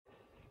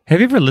Have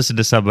you ever listened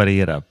to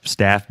somebody at a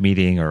staff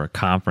meeting or a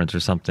conference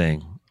or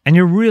something, and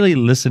you're really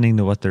listening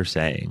to what they're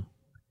saying,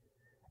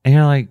 and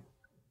you're like,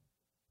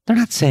 they're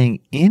not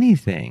saying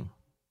anything.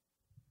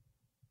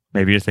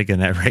 Maybe you're thinking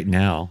that right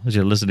now as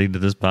you're listening to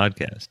this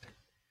podcast.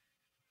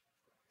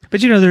 But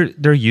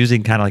they're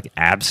using kind of like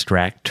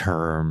abstract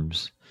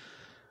terms,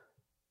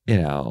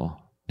 and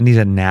these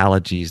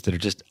analogies that are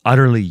just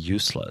utterly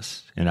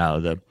useless.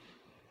 The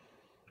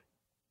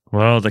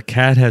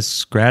cat has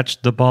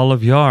scratched the ball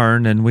of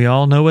yarn, and we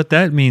all know what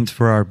that means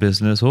for our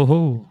business.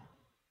 Oh,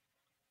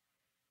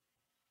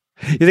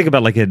 you think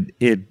about like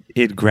in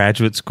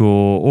graduate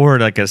school or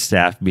like a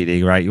staff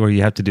meeting, right, where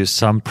you have to do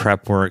some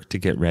prep work to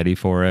get ready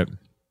for it.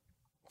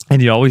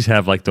 And you always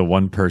have like the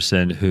one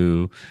person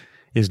who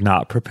is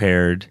not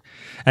prepared.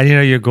 And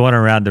you're going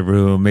around the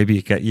room. Maybe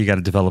you got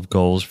to develop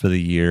goals for the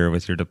year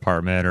with your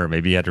department, or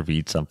maybe you had to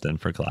read something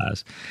for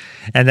class.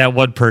 And that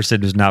one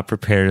person who's not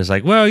prepared is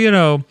like,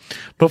 well,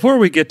 before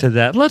we get to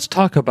that, let's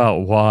talk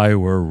about why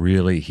we're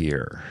really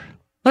here.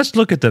 Let's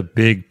look at the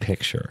big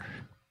picture.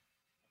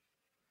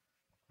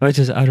 Which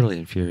is utterly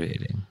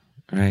infuriating,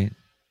 right?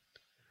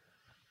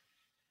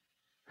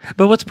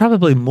 But what's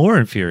probably more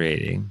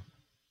infuriating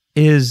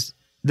is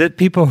that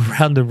people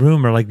around the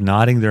room are like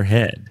nodding their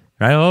head.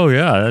 Right? Oh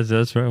yeah,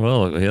 that's right.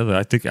 Well, yeah,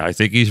 I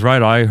think he's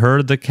right. I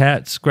heard the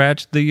cat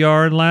scratch the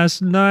yarn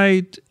last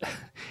night.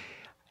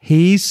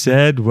 He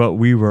said what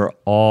we were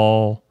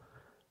all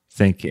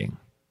thinking.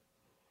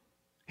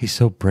 He's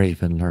so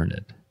brave and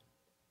learned.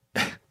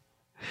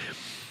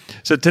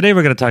 So today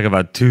we're going to talk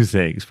about two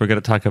things. We're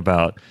going to talk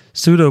about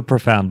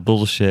pseudo-profound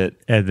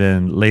bullshit, and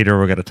then later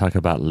we're going to talk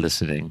about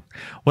listening.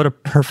 What a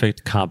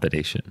perfect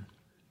combination.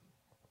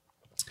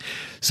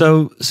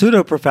 So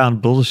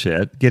pseudo-profound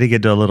bullshit, getting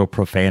into a little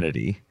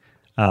profanity.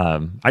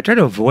 I try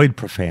to avoid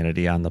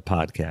profanity on the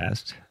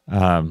podcast.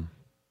 But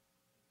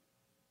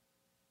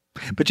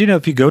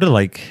if you go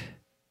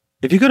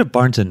to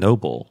Barnes and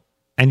Noble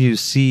and you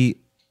see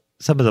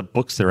some of the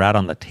books that are out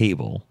on the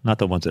table, not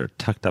the ones that are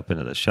tucked up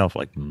into the shelf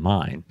like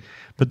mine,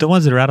 but the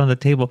ones that are out on the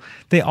table,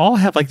 they all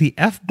have like the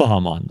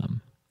F-bomb on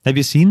them. Have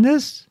you seen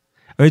this?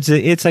 Or it's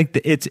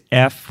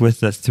F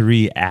with the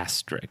 3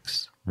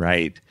 asterisks,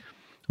 right?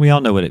 We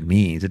all know what it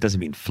means. It doesn't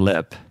mean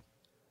flip.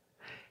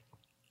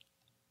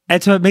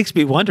 And so it makes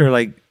me wonder,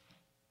 like,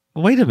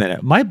 wait a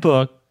minute. My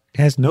book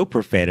has no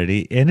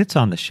profanity, and it's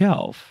on the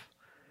shelf.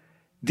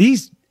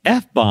 These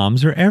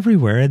F-bombs are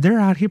everywhere, and they're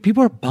out here.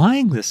 People are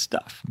buying this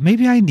stuff.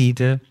 Maybe I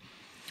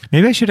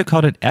should have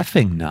called it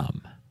Effing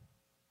Numb.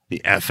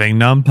 The Effing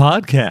Numb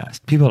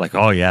podcast. People are like,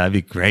 oh, yeah, that'd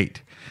be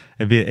great.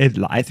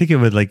 I think it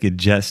would like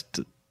It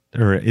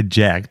would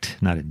inject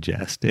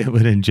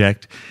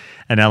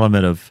an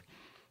element of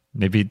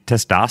maybe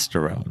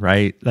testosterone,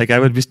 right? Like I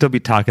would still be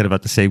talking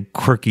about the same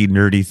quirky,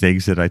 nerdy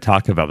things that I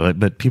talk about,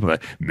 but people are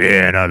like,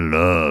 man, I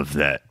love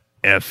that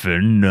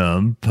effing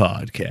numb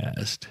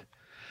podcast.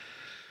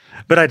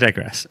 But I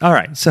digress. All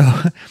right, so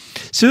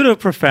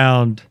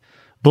pseudo-profound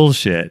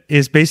bullshit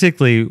is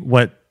basically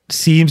what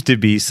seems to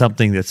be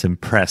something that's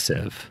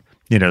impressive,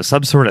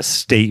 some sort of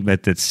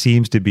statement that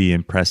seems to be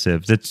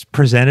impressive, that's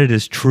presented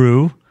as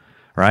true,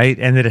 right?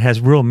 And that it has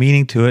real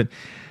meaning to it,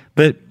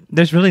 but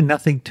there's really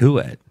nothing to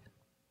it.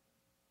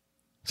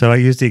 So I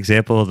used the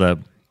example of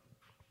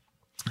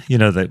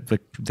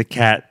the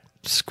cat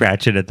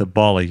scratching at the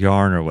ball of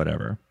yarn or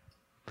whatever.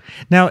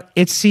 Now,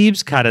 it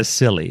seems kind of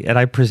silly, and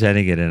I'm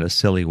presenting it in a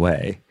silly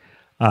way,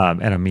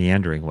 and a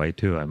meandering way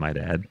too, I might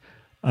add.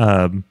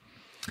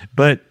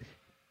 But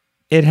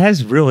it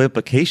has real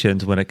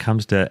implications when it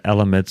comes to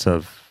elements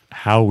of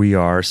how we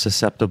are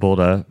susceptible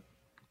to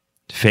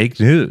fake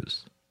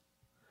news.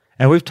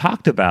 And we've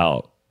talked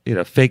about,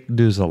 fake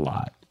news a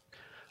lot.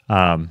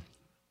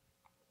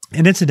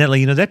 And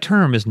incidentally, that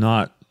term is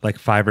not like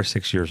 5 or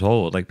 6 years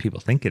old, like people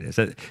think it is.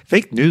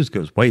 Fake news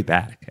goes way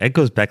back. It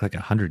goes back like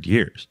 100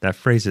 years. That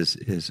phrase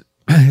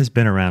has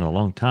been around a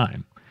long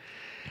time.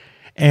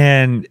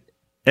 And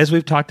as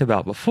we've talked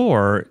about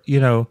before,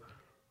 if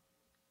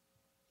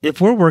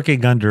we're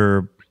working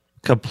under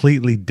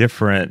completely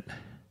different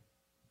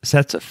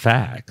sets of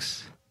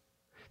facts,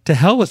 to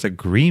hell with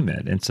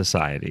agreement in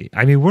society.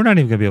 I mean, we're not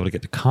even going to be able to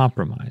get to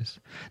compromise.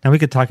 Now, we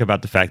could talk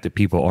about the fact that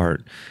people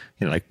aren't,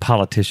 like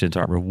politicians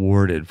aren't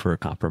rewarded for a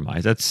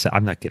compromise.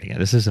 I'm not getting it.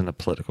 This isn't a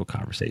political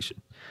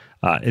conversation.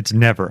 It's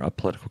never a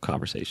political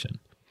conversation.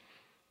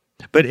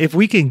 But if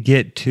we can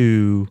get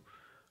to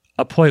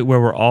a point where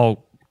we're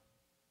all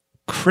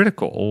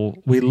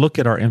critical, we look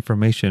at our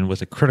information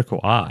with a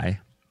critical eye,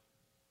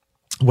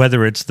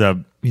 whether it's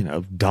the,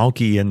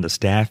 donkey in the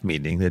staff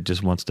meeting that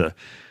just wants to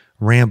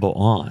ramble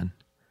on.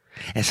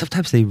 And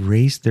sometimes they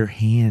raise their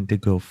hand to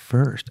go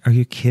first. Are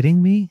you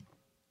kidding me?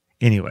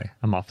 Anyway,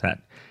 I'm off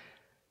that.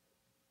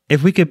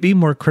 If we could be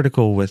more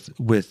critical with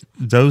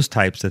those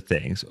types of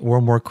things, or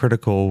more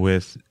critical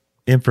with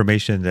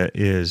information that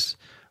is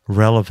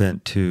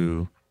relevant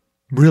to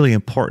really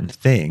important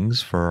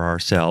things for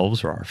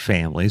ourselves or our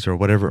families or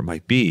whatever it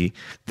might be,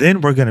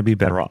 then we're going to be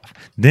better off.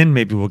 Then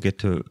maybe we'll get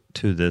to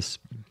this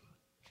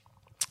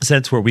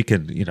sense where we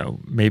can,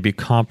 maybe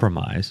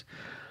compromise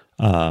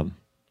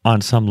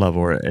on some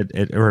level, or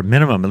at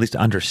minimum, at least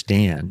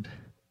understand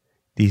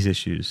these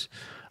issues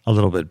a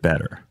little bit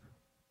better.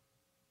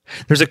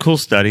 There's a cool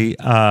study.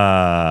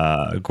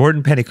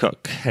 Gordon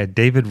Pennycook and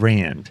David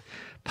Rand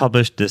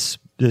published this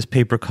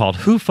paper called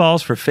 "Who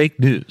Falls for Fake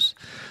News?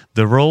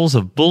 The Roles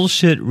of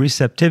Bullshit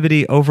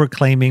Receptivity,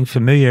 Overclaiming,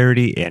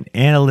 Familiarity, and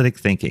Analytic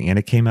Thinking." And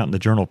it came out in the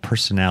journal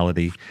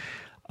Personality.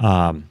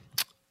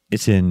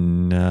 It's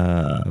in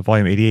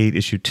volume 88,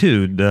 issue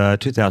 2,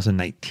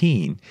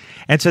 2019.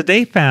 And so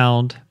they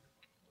found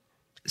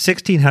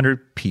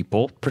 1,600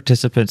 people,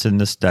 participants in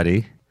this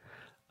study.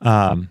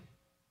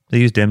 They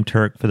used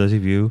MTurk, for those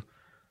of you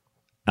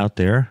out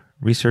there,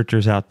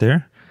 researchers out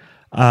there.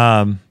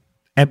 And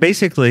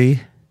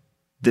basically,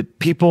 the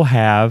people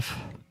have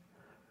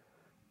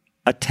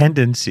a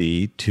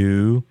tendency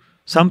to,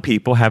 some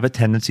people have a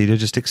tendency to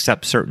just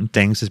accept certain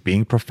things as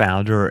being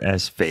profound or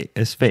as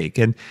fake.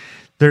 And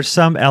there's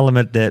some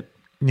element that,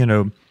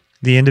 the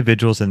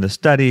individuals in the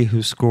study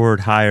who scored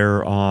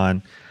higher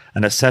on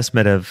an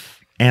assessment of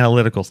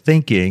analytical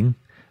thinking,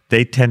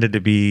 they tended to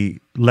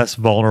be less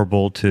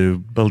vulnerable to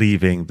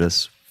believing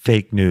this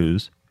fake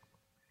news.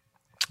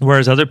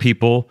 Whereas other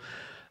people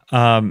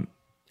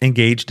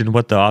engaged in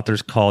what the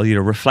authors call,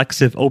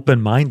 reflexive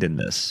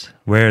open-mindedness,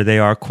 where they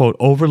are, quote,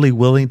 overly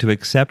willing to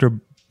accept or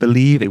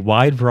believe a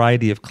wide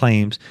variety of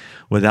claims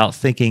without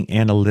thinking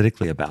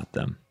analytically about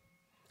them.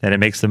 And it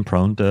makes them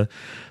prone to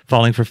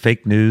falling for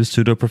fake news,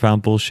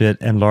 pseudo-profound bullshit,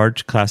 and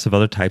large class of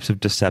other types of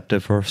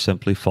deceptive or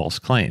simply false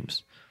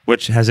claims,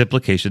 which has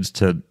implications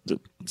to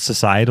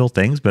societal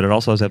things, but it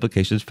also has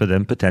implications for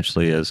them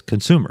potentially as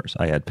consumers.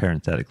 I add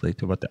parenthetically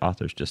to what the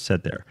authors just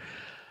said there.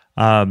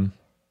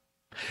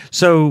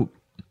 So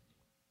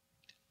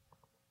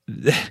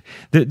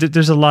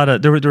there's a lot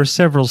of, there were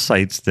several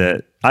sites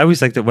that I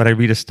always like that when I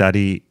read a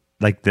study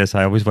like this,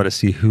 I always want to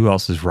see who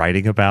else is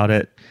writing about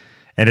it.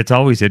 And it's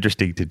always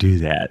interesting to do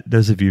that.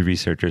 Those of you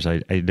researchers,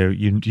 I know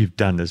you've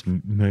done this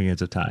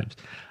millions of times.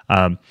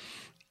 And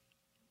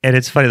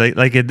it's funny,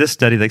 like in this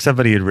study, like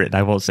somebody had written,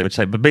 I won't say which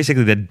site, but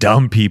basically the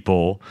dumb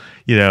people,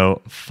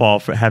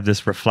 have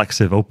this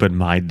reflexive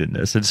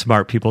open-mindedness and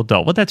smart people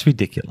don't. Well, that's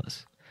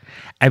ridiculous.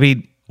 I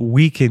mean,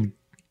 we can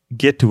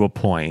get to a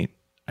point,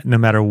 no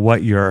matter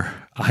what your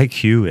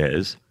IQ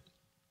is,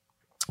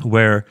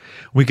 where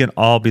we can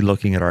all be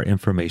looking at our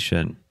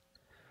information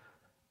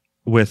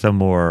with a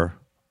more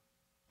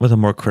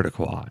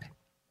critical eye.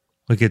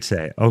 We could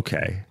say,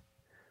 okay,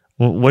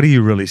 well, what are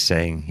you really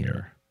saying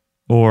here?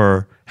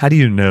 Or how do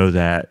you know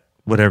that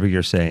whatever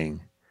you're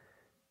saying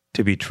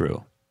to be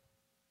true?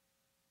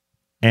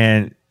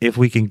 And if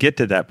we can get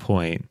to that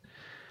point,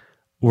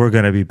 we're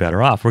going to be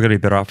better off. We're going to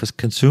be better off as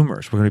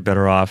consumers. We're going to be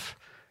better off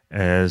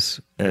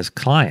as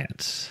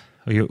clients.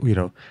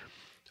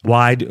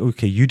 Why?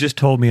 Okay, you just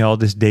told me all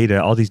these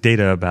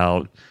data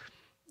about,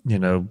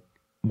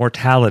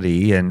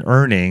 mortality and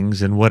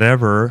earnings and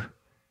whatever.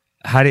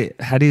 How do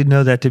you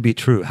know that to be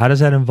true? How does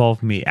that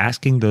involve me?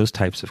 Asking those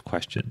types of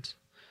questions.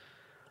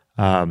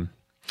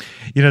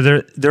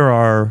 There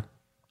are,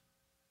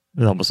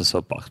 almost a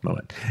soapbox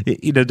moment.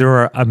 There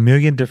are a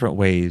million different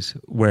ways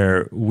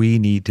where we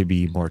need to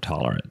be more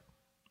tolerant,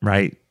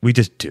 right? We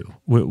just do.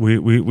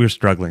 We're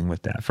struggling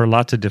with that for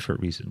lots of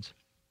different reasons.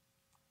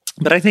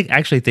 But I think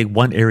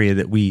one area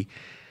that we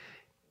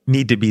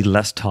need to be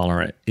less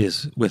tolerant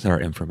is with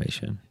our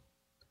information.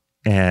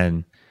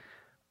 And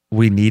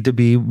we need to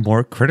be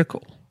more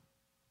critical.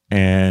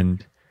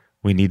 And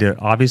we need to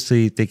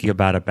obviously thinking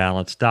about a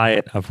balanced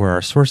diet of where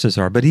our sources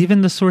are, but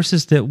even the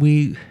sources that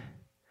we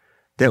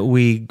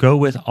go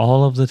with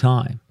all of the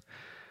time,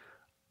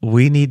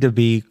 we need to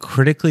be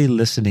critically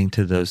listening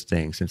to those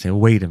things and say,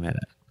 wait a minute,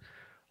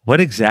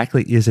 what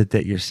exactly is it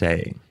that you're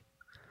saying?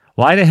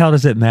 Why the hell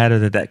does it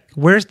matter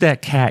where's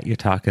that cat you're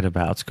talking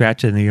about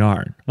scratching the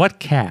yarn? What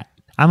cat?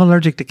 I'm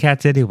allergic to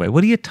cats anyway.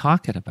 What are you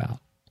talking about?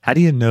 How do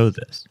you know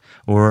this?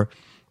 Or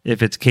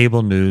if it's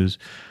cable news,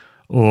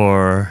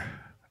 or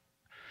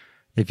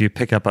if you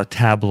pick up a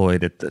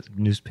tabloid at the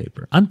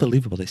newspaper.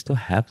 Unbelievable. They still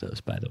have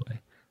those, by the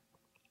way.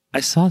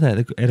 I saw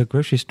that at a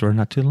grocery store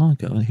not too long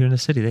ago here in the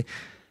city.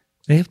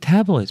 They have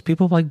tabloids.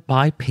 People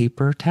buy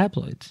paper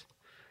tabloids.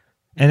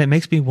 And it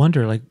makes me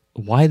wonder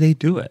why they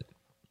do it.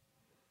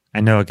 I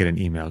know I'll get an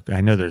email.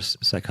 I know there's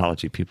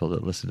psychology people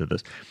that listen to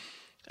this.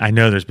 I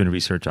know there's been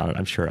research on it.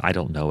 I'm sure. I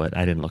don't know it.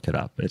 I didn't look it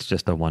up. It's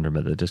just a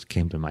wonderment that just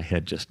came to my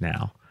head just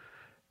now.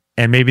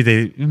 And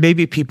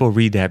maybe people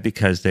read that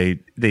because they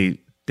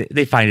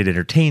find it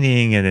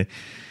entertaining and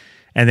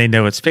they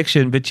know it's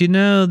fiction. But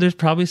there's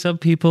probably some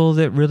people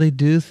that really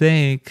do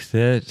think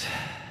that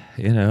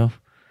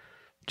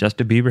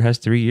Justin Bieber has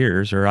 3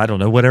 years, or I don't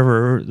know,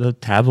 whatever the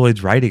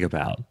tabloid's writing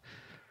about.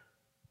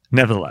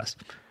 Nevertheless,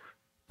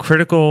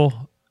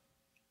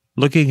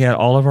 looking at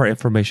all of our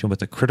information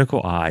with a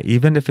critical eye,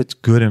 even if it's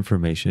good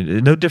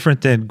information, no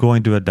different than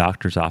going to a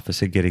doctor's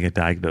office and getting a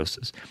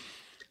diagnosis.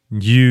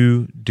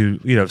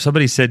 If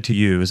somebody said to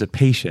you as a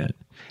patient,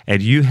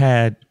 and you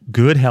had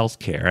good health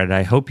care, and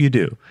I hope you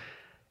do,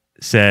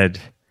 said,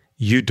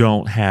 you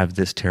don't have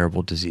this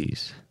terrible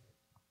disease.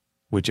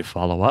 Would you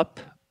follow up?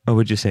 Or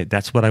would you say,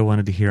 that's what I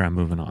wanted to hear, I'm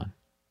moving on?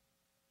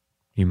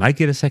 You might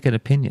get a second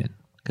opinion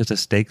because the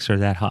stakes are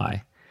that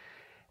high.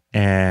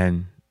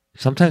 And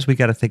sometimes we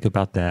got to think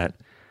about that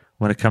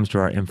when it comes to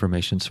our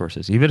information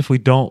sources. Even if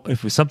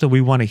it's something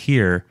we want to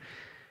hear,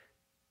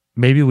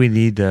 maybe we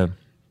need to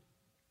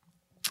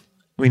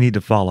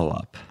follow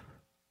up.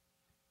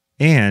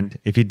 And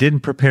if you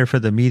didn't prepare for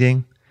the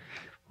meeting,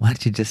 why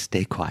don't you just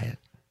stay quiet?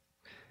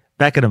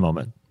 Back in a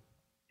moment.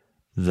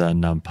 The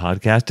Numb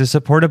Podcast is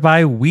supported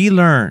by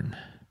WeLearn.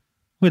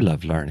 We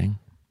love learning.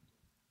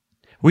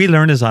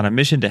 WeLearn is on a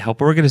mission to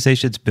help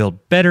organizations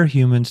build better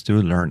humans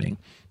through learning.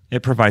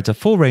 It provides a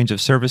full range of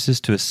services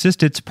to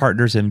assist its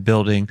partners in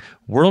building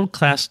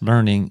world-class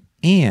learning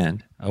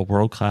and a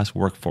world-class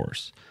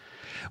workforce.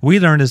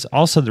 WeLearn is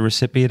also the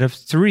recipient of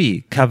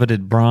 3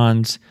 coveted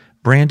bronze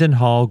Brandon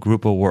Hall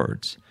Group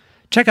Awards.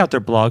 Check out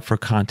their blog for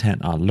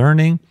content on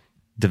learning,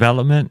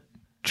 development,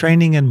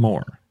 training, and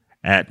more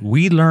at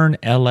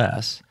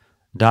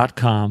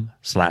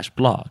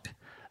welearnls.com/blog.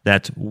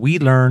 That's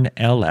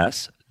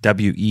welearnls,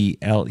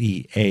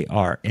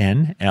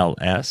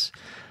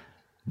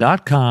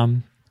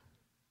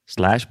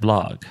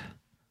 WELEARNLS.com/blog.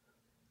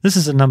 This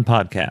is a Numb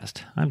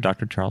Podcast. I'm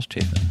Dr. Charles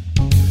Chapin.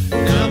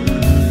 Numb,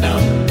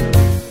 numb,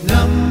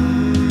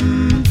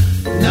 numb,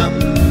 numb,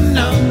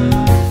 numb,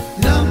 numb,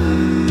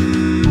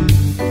 numb,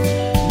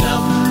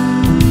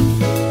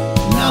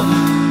 numb,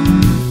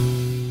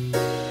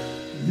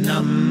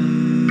 numb.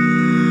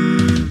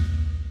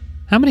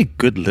 How many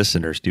good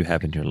listeners do you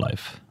have in your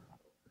life?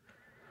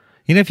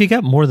 You know, if you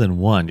got more than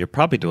one, you're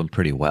probably doing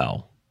pretty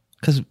well.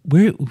 Because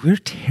we're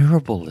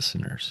terrible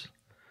listeners.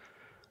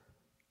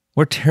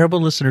 We're terrible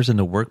listeners in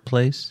the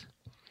workplace.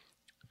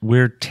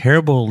 We're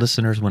terrible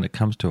listeners when it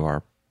comes to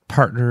our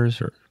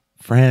partners or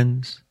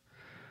friends.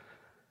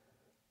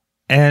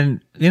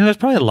 And, there's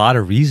probably a lot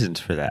of reasons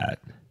for that.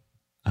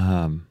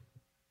 I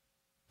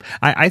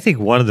think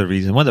one of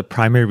the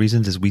primary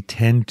reasons is we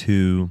tend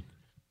to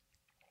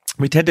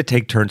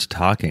take turns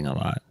talking a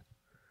lot.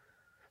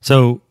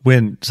 So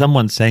when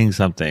someone's saying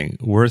something,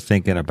 we're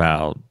thinking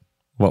about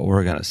what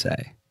we're going to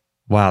say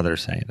while they're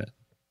saying it.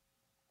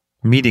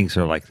 Meetings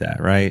are like that,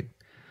 right?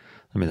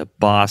 I mean, the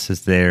boss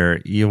is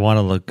there. You want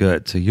to look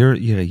good, so you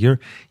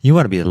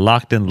want to be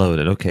locked and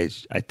loaded. Okay,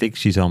 I think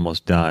she's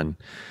almost done.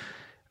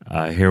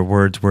 Hear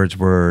words.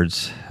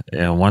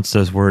 And once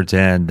those words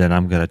end, then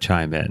I'm going to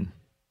chime in.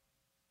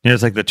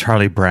 It's like the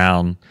Charlie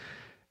Brown,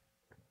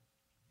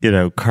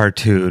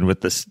 cartoon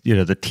with this.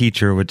 The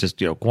teacher would just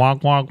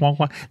quack quack quack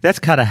quack. That's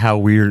kind of how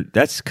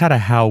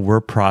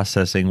we're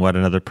processing what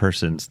another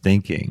person's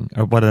thinking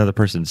or what another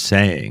person's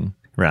saying,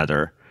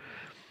 rather,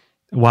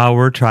 while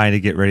we're trying to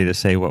get ready to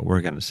say what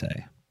we're going to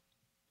say.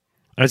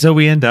 And so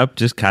we end up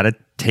just kind of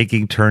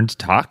taking turns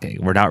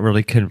talking. We're not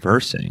really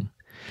conversing,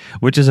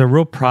 which is a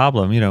real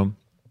problem,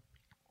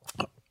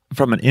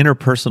 from an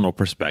interpersonal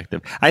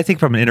perspective. I think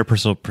from an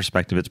interpersonal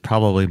perspective, it's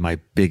probably my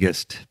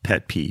biggest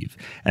pet peeve.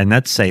 And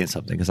that's saying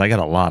something because I got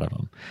a lot of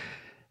them.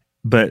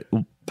 But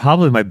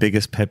probably my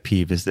biggest pet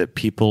peeve is that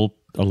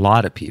a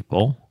lot of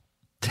people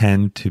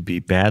tend to be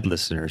bad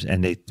listeners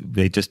and they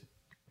just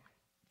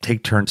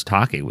take turns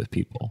talking with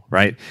people,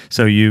 right?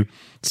 So you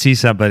see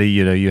somebody,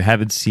 you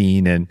haven't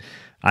seen in,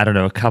 I don't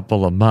know, a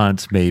couple of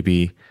months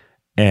maybe,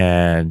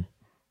 and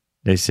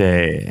they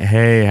say,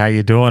 "Hey, how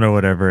you doing?" or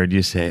whatever, and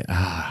you say,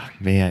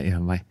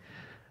 man,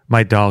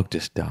 my dog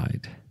just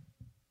died.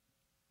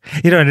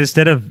 And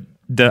instead of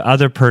the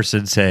other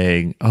person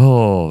saying,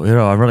 "Oh,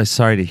 I'm really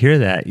sorry to hear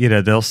that,"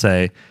 they'll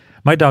say,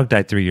 "My dog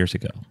died 3 years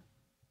ago."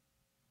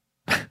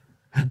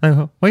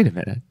 Wait a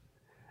minute.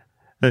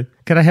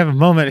 Can I have a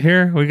moment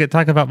here? We could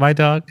talk about my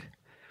dog.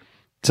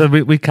 So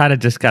we kind of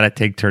just got to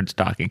take turns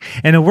talking.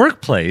 In a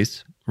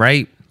workplace,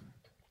 right?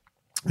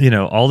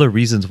 All the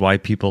reasons why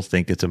people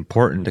think it's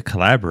important to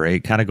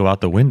collaborate kind of go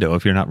out the window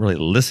if you're not really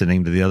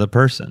listening to the other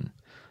person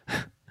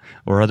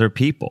or other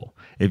people.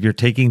 If you're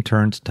taking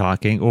turns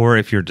talking or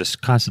if you're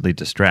just constantly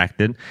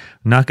distracted,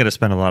 I'm not going to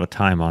spend a lot of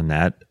time on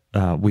that.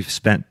 We've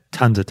spent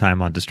tons of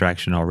time on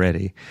distraction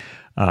already.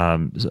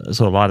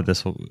 So a lot of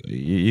this,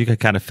 you can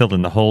kind of fill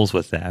in the holes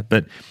with that.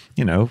 But,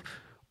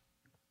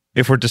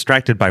 if we're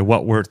distracted by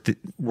what we're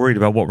worried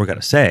about what we're going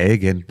to say,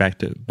 again, back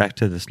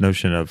to this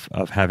notion of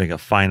having a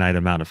finite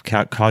amount of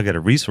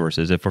cognitive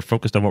resources, if we're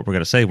focused on what we're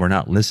going to say, we're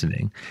not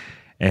listening.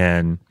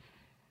 And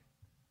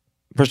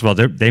first of all,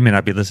 they may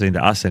not be listening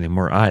to us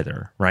anymore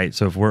either, right?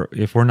 So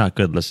if we're not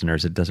good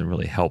listeners, it doesn't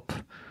really help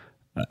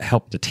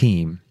the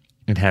team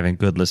in having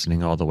good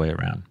listening all the way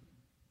around.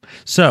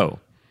 So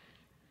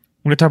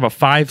I'm going to talk about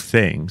 5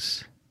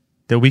 things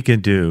that we can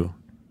do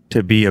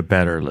to be a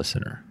better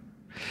listener.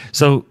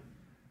 So,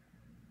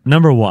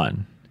 number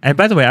 1, and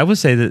by the way, I would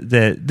say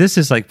that this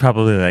is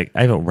probably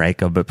I don't rank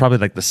them, but probably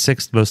the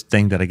 6th most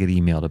thing that I get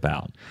emailed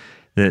about.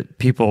 That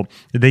people,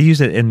 they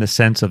use it in the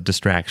sense of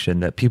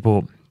distraction, that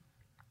people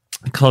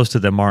close to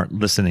them aren't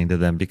listening to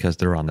them because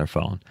they're on their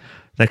phone.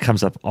 That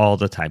comes up all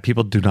the time.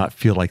 People do not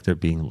feel like they're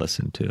being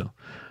listened to.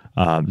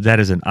 That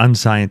is an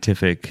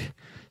unscientific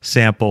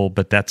sample,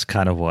 but that's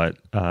kind of what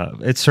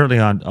it's certainly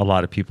on a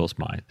lot of people's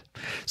mind.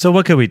 So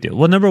what can we do?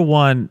 Well, number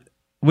one,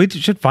 we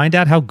should find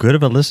out how good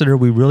of a listener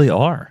we really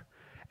are.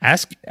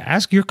 Ask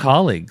your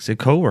colleagues and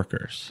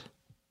coworkers,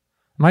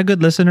 am I a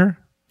good listener?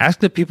 Ask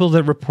the people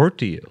that report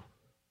to you.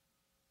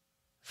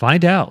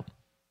 Find out.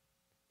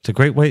 It's a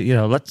great way,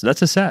 let's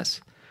assess.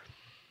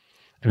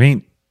 I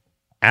mean,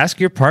 ask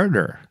your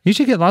partner. You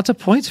should get lots of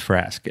points for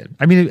asking.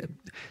 I mean,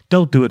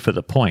 don't do it for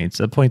the points.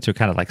 The points are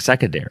kind of like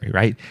secondary,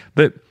 right?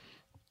 But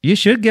you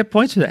should get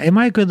points for that. Am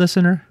I a good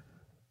listener?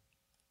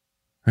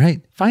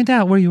 Right? Find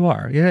out where you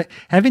are.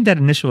 Having that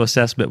initial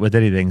assessment with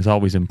anything is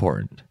always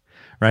important,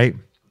 right?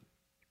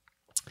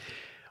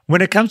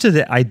 When it comes to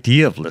the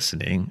idea of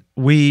listening,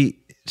 we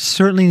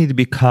certainly need to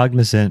be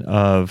cognizant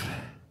of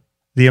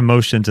the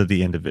emotions of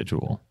the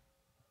individual,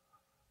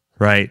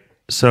 right?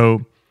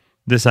 So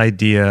this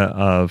idea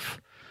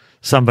of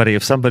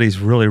if somebody's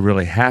really,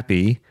 really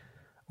happy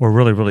or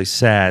really, really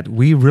sad,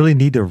 we really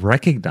need to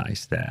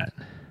recognize that,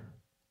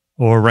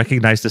 or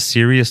recognize the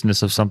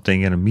seriousness of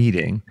something in a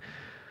meeting.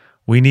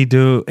 We need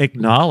to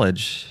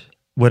acknowledge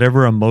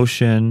whatever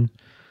emotion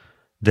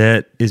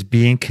that is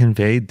being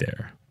conveyed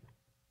there.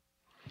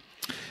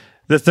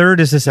 The third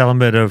is this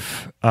element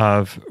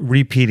of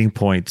repeating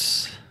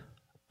points.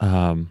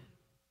 I'm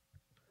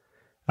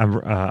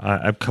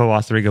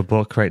co-authoring a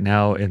book right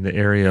now in the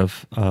area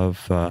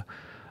of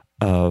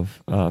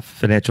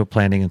financial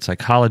planning and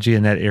psychology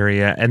in that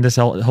area, and this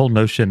whole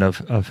notion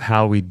of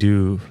how we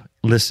do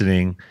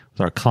listening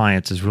with our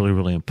clients is really,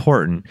 really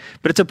important.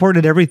 But it's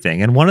important in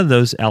everything, and one of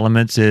those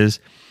elements is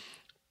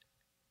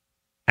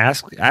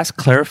ask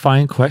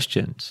clarifying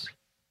questions.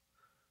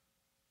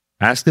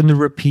 Ask them to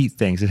repeat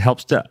things. It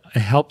helps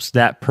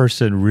that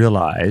person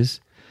realize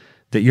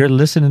that you're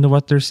listening to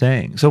what they're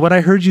saying. So what I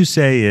heard you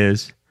say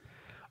is,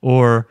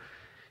 or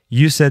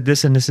you said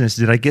this and this and this,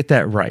 did I get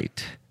that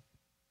right?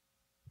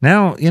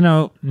 Now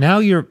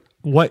you're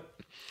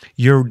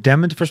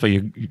demonstrating. First of all,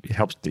 it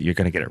helps that you're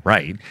going to get it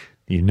right.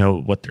 You know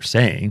what they're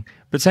saying.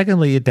 But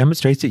secondly, it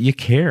demonstrates that you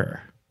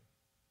care,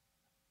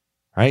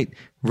 right?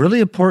 Really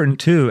important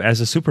too,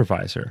 as a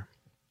supervisor.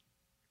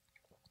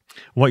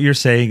 What you're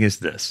saying is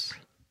this: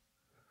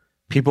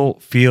 people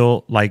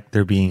feel like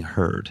they're being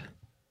heard,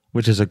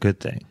 which is a good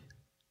thing,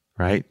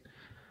 right?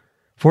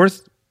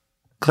 Fourth,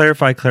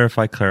 clarify.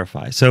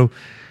 So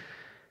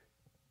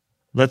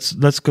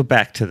let's go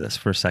back to this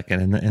for a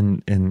second.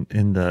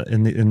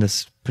 In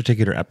this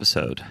particular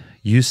episode,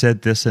 you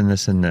said this and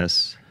this and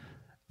this,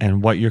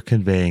 and what you're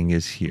conveying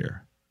is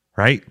here,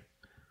 right?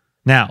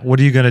 Now, what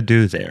are you going to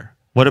do there?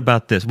 What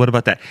about this? What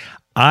about that?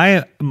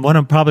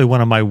 Probably one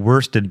of my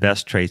worst and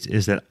best traits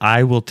is that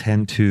I will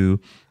tend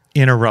to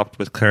interrupt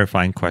with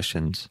clarifying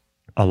questions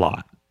a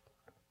lot.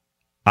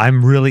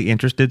 I'm really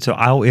interested, so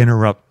I'll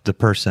interrupt the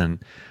person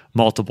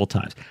multiple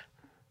times.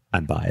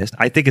 I'm biased.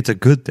 I think it's a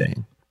good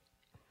thing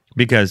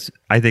because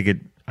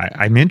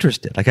I'm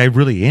interested. Like, I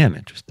really am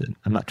interested.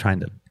 I'm not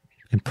trying to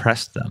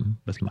impress them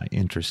with my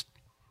interest,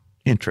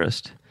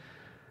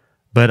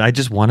 but I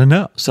just want to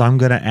know. So I'm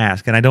going to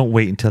ask, and I don't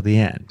wait until the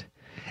end.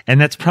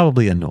 And that's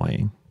probably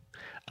annoying.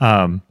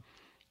 I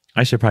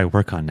should probably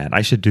work on that.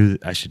 I should do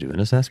an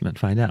assessment,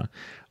 find out.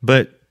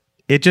 But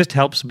it just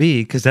helps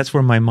me because that's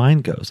where my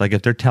mind goes. Like,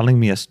 if they're telling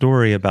me a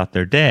story about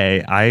their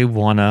day, I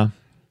want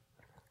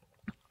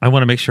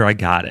to make sure I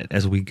got it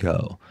as we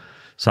go.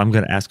 So I'm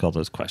going to ask all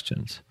those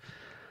questions.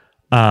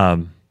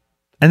 And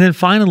then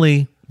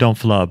finally, don't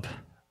flub.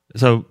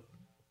 So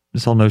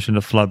this whole notion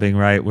of flubbing,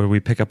 right, where we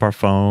pick up our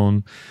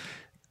phone,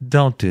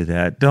 don't do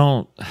that.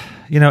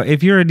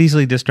 If you're an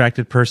easily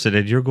distracted person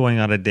and you're going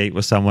on a date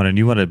with someone and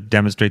you want to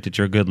demonstrate that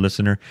you're a good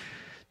listener,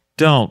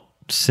 don't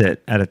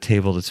sit at a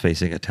table that's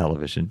facing a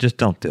television. Just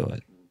don't do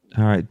it.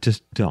 All right,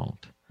 just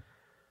don't.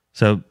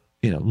 So,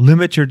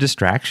 limit your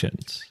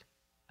distractions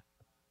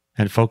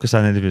and focus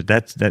on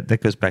individuals.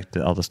 That goes back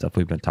to all the stuff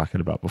we've been talking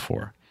about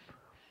before.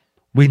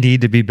 We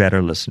need to be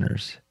better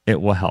listeners.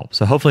 It will help.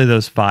 So hopefully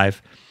those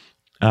five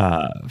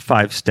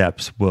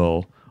steps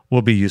will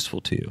be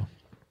useful to you.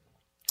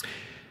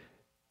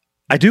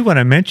 I do want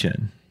to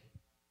mention,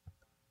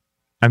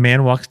 a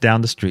man walks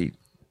down the street.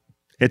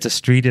 It's a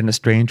street in a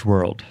strange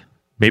world.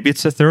 Maybe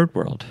it's a third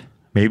world.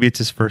 Maybe it's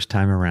his first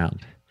time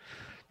around.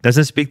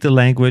 Doesn't speak the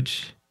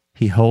language.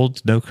 He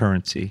holds no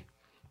currency.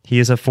 He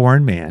is a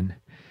foreign man.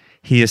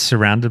 He is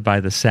surrounded by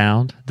the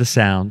sound,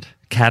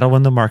 cattle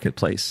in the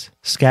marketplace,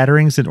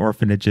 scatterings in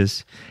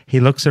orphanages. He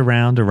looks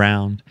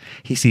around.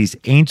 He sees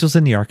angels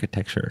in the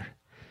architecture,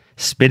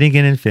 spinning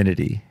in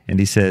infinity, and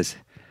he says,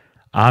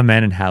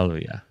 Amen and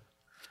hallelujah.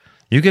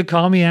 You could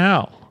call me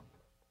Al.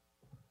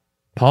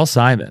 Paul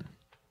Simon.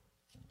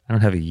 I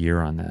don't have a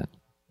year on that.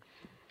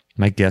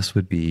 My guess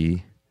would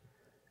be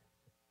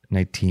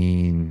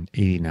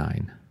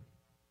 1989.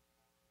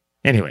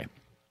 Anyway,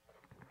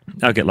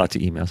 I'll get lots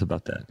of emails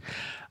about that.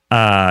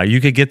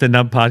 You could get the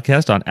Nub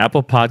Podcast on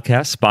Apple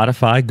Podcasts,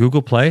 Spotify,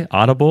 Google Play,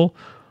 Audible,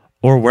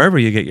 or wherever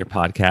you get your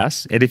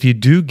podcasts. And if you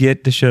do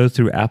get the show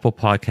through Apple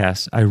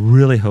Podcasts, I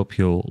really hope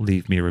you'll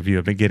leave me a review.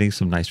 I've been getting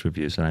some nice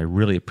reviews, and I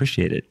really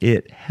appreciate it.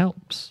 It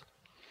helps.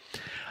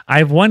 I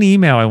have one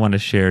email I want to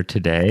share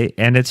today,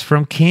 and it's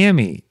from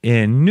Cammie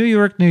in New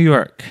York, New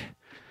York.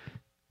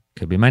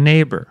 Could be my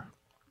neighbor.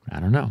 I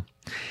don't know.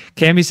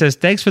 Cammie says,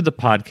 thanks for the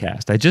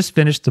podcast. I just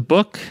finished the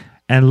book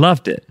and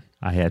loved it.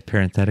 I had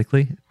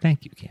parenthetically,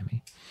 thank you,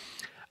 Cammie.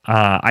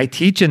 I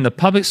teach in the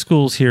public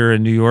schools here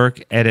in New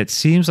York, and it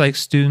seems like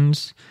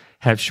students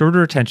have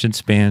shorter attention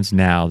spans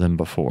now than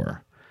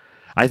before.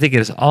 I think it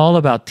is all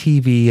about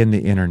TV and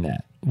the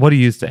internet. What do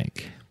you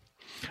think?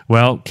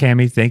 Well,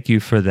 Cammie, thank you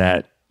for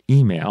that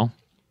email.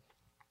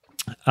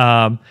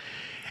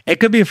 It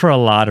could be for a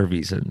lot of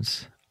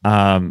reasons.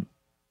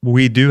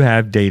 We do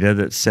have data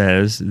that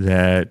says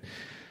that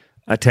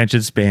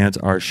attention spans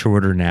are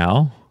shorter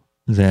now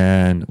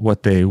than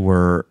what they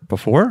were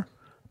before.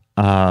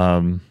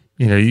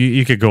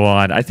 You could go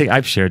on. I think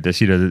I've shared this.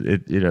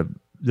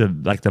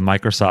 The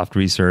Microsoft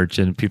research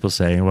and people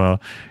saying,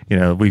 well,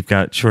 we've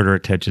got shorter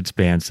attention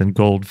spans than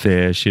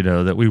goldfish.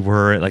 That we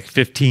were at like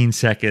 15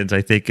 seconds,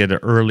 I think, in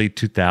the early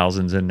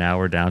 2000s, and now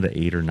we're down to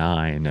 8 or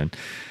 9. And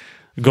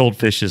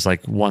goldfish is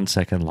like 1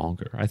 second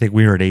longer. I think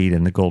we were at 8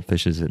 and the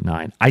goldfish is at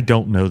 9. I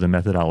don't know the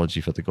methodology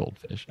for the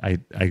goldfish. I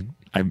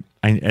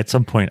at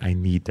some point I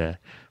need to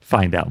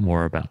find out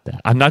more about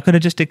that. I'm not going to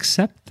just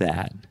accept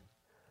that.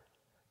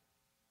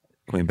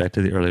 Going back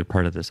to the earlier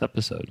part of this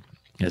episode,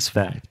 as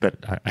fact, but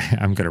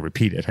I'm going to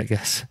repeat it, I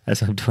guess,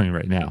 as I'm doing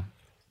right now.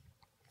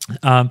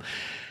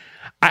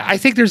 I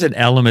think there's an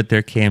element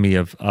there, Cammie,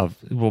 of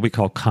what we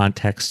call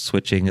context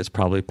switching is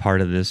probably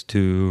part of this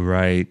too,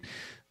 right?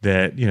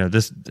 That,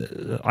 this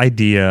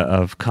idea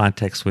of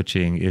context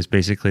switching is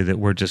basically that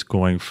we're just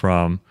going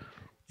from,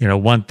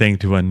 one thing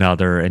to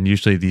another, and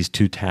usually these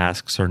two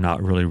tasks are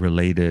not really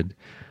related,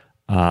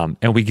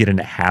 and we get in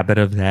a habit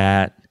of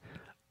that.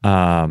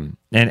 And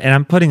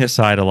I'm putting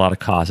aside a lot of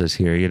causes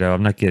here.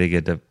 I'm not getting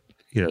into,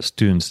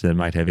 students that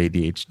might have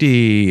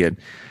ADHD and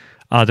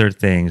other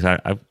things.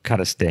 I'm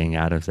kind of staying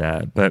out of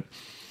that. But,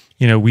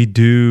 we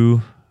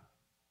do.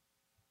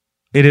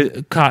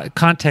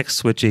 Context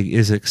switching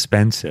is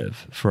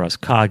expensive for us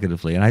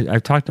cognitively, and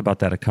I've talked about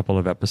that a couple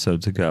of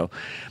episodes ago.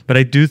 But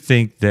I do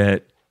think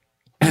that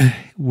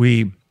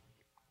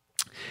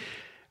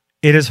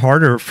it is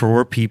harder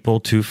for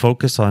people to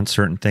focus on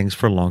certain things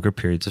for longer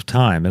periods of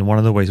time. And one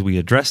of the ways we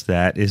address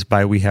that is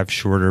by we have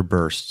shorter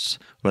bursts,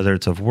 whether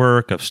it's of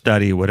work, of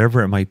study,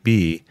 whatever it might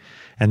be.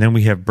 And then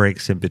we have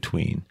breaks in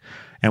between.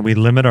 And we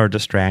limit our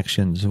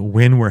distractions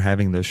when we're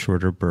having those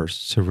shorter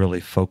bursts to really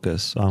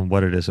focus on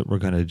what it is that we're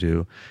going to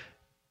do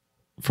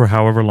for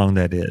however long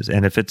that is.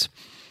 And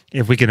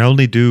if we can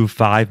only do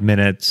 5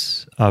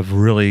 minutes of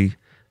really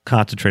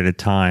concentrated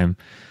time,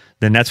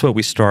 then that's what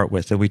we start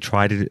with, and we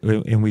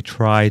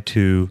try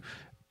to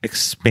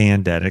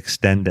expand that,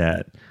 extend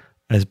that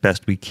as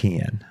best we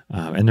can.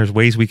 And there's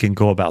ways we can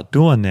go about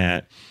doing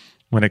that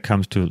when it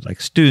comes to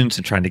like students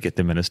and trying to get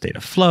them in a state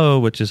of flow,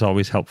 which is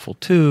always helpful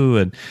too,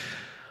 and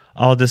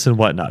all this and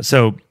whatnot.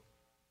 So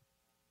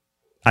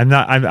I'm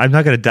not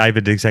going to dive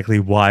into exactly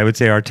why. I would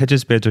say our attention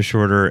spans are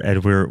shorter,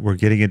 and we're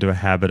getting into a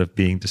habit of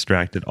being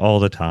distracted all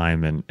the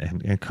time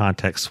and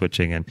context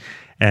switching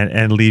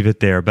and leave it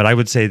there. But I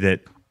would say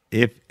that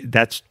if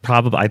that's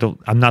probably,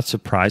 I'm not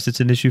surprised it's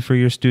an issue for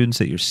your students,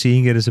 that you're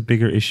seeing it as a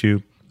bigger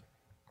issue.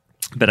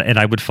 And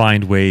I would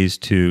find ways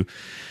to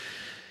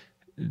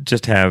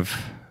just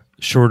have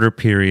shorter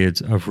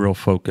periods of real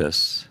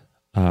focus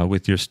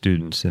with your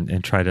students,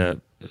 and try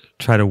to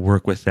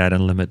work with that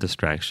and limit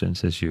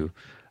distractions as you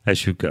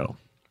go.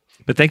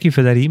 But thank you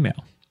for that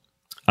email.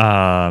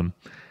 I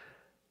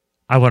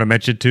want to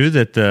mention too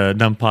that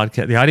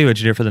the audio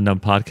engineer for the NUM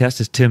podcast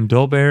is Tim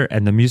Dolbear,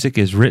 and the music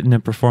is written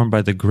and performed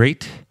by the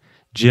great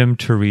Jim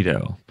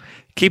Torito.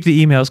 Keep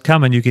the emails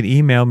coming. You can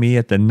email me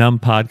at the NUM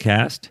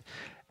podcast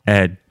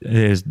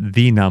is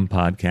the NUM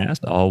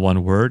podcast, all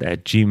one word,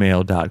 at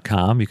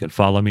gmail.com. You can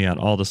follow me on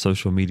all the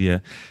social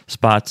media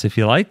spots if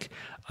you like.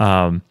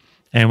 And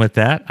with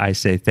that, I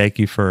say thank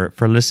you for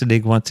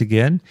listening once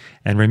again.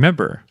 And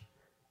remember,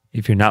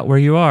 if you're not where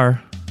you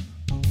are,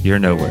 you're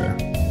nowhere.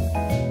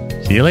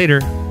 See you later.